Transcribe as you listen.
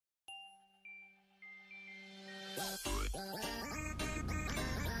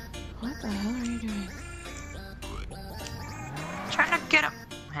What the hell are you doing? Trying to get him.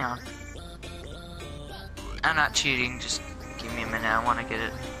 Hang on. I'm not cheating, just give me a minute, I want to get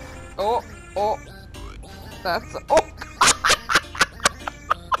it. Oh, oh. That's, oh.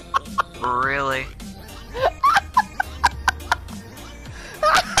 Really?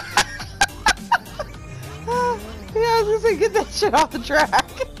 Yeah, I was gonna say, get that shit off the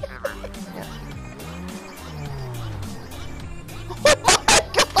track. Yeah. Oh my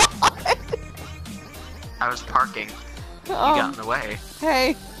god! I was parking. You got in the way.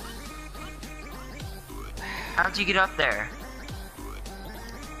 Hey. How'd you get up there?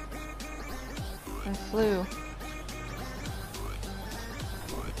 I flew.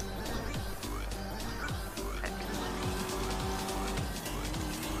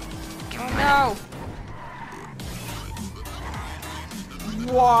 Give me a Oh minute.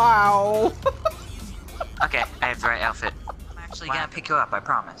 no! Wow! Okay, I have the right outfit. I'm actually gonna pick you up, I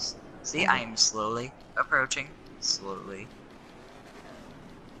promise. See, I am slowly approaching. Slowly.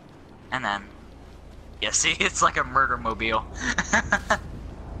 And then... Yeah, see, it's like a murder mobile.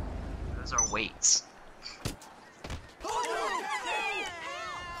 Those are weights.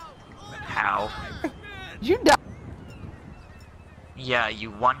 How? You died. Yeah,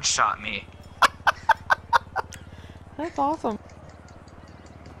 you one-shot me. That's awesome.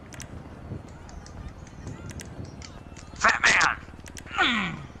 Fat man!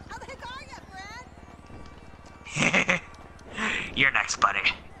 How the heck are you, Brad? You're next, buddy.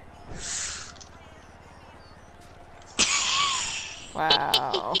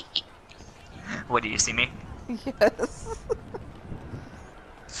 Wow. What, do you see me? Yes.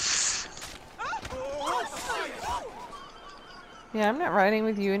 Yeah, I'm not riding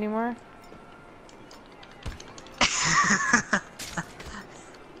with you anymore.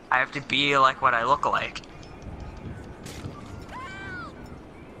 I have to be like what I look like.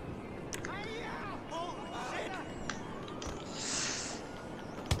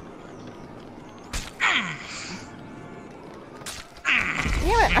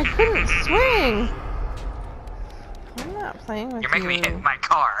 Damn it, I couldn't swing! I'm not playing with you. You're making me hit my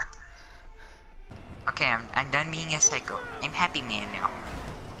car. Okay, I'm done being a psycho. I'm happy man now.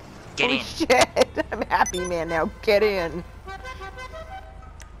 Get Holy in. shit! I'm happy man now. Get in.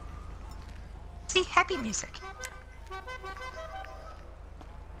 See, happy music.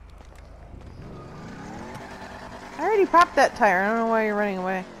 I already popped that tire. I don't know why you're running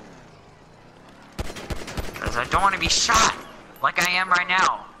away. Because I don't want to be shot like I am right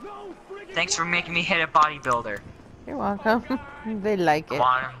now. Thanks for making me hit a bodybuilder. You're welcome. They like it. Well,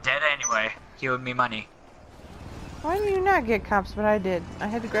 I'm dead anyway. He owed me money. Why did you not get cops, but I did? I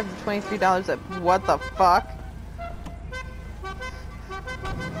had to grab the $23 at what the fuck?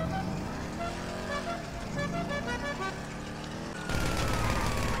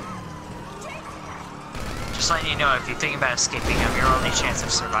 Just letting you know, if you think about escaping, I'm your only chance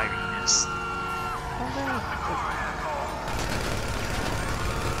of surviving this.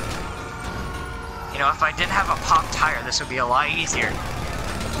 You know, if I didn't have a popped tire, this would be a lot easier.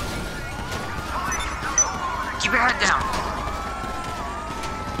 Keep your head down.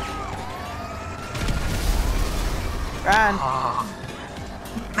 Run. Oh.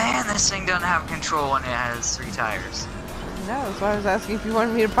 Man, this thing doesn't have control when it has 3 tires. No, that's why I was asking if you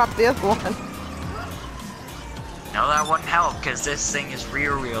wanted me to pop the other one. No, that wouldn't help, because this thing is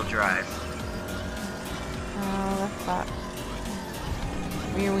rear-wheel drive. Oh, that sucks.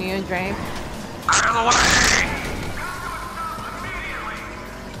 Rear-wheel drive. Out of the way!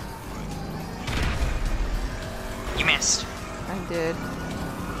 You missed. I did.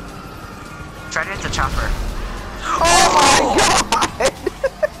 Try to hit the chopper. Oh my god!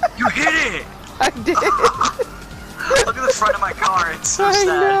 You hit it! I did! Look at the front of my car, it's so I sad.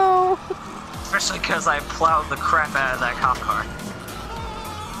 know! Especially because I plowed the crap out of that cop car.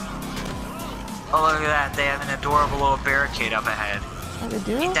 Oh, look at that, they have an adorable little barricade up ahead. Oh, they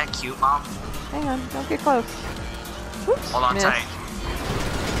do? Ain't that cute, Mom? Hang on, don't get close. Oops, Hold on missed. tight.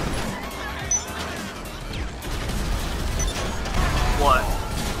 What?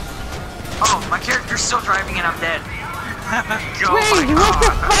 Oh, my character's still driving and I'm dead. Go, Wait, my what the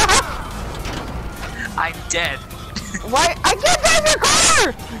God. fuck? I'm dead. Why? I can't drive your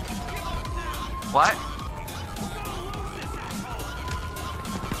car! What?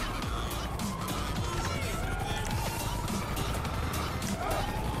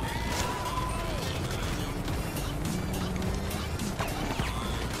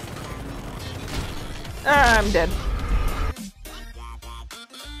 I'm dead.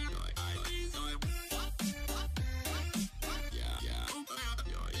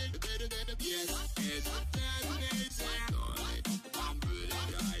 Yeah.